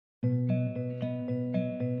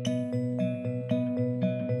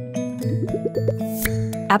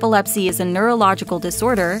Epilepsy is a neurological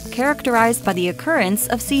disorder characterized by the occurrence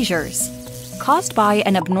of seizures. Caused by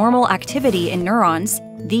an abnormal activity in neurons,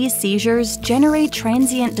 these seizures generate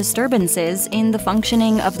transient disturbances in the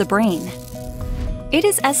functioning of the brain. It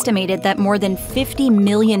is estimated that more than 50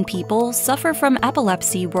 million people suffer from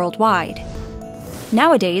epilepsy worldwide.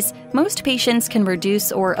 Nowadays, most patients can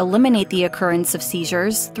reduce or eliminate the occurrence of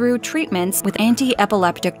seizures through treatments with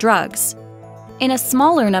anti-epileptic drugs. In a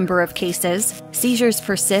smaller number of cases, seizures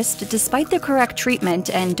persist despite the correct treatment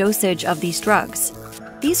and dosage of these drugs.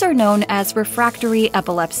 These are known as refractory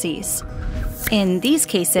epilepsies. In these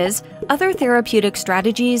cases, other therapeutic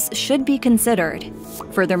strategies should be considered.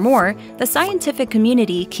 Furthermore, the scientific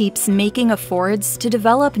community keeps making efforts to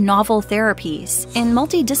develop novel therapies. In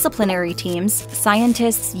multidisciplinary teams,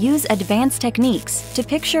 scientists use advanced techniques to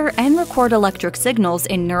picture and record electric signals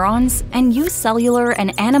in neurons and use cellular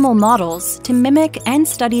and animal models to mimic and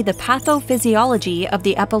study the pathophysiology of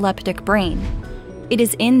the epileptic brain. It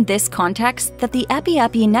is in this context that the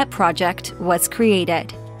EpiEpiNet project was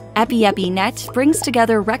created. EpiEpiNet brings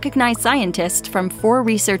together recognized scientists from 4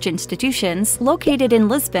 research institutions located in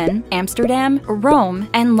Lisbon, Amsterdam, Rome,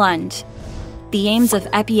 and Lund. The aims of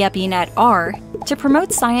EpiEpiNet are to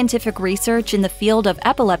promote scientific research in the field of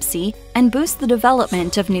epilepsy and boost the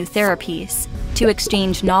development of new therapies, to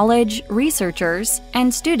exchange knowledge, researchers,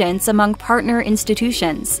 and students among partner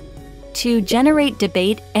institutions, to generate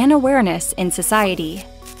debate and awareness in society.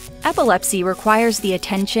 Epilepsy requires the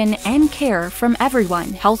attention and care from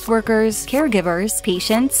everyone: health workers, caregivers,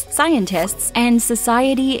 patients, scientists, and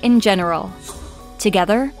society in general.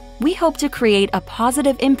 Together, we hope to create a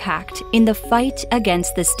positive impact in the fight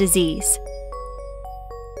against this disease.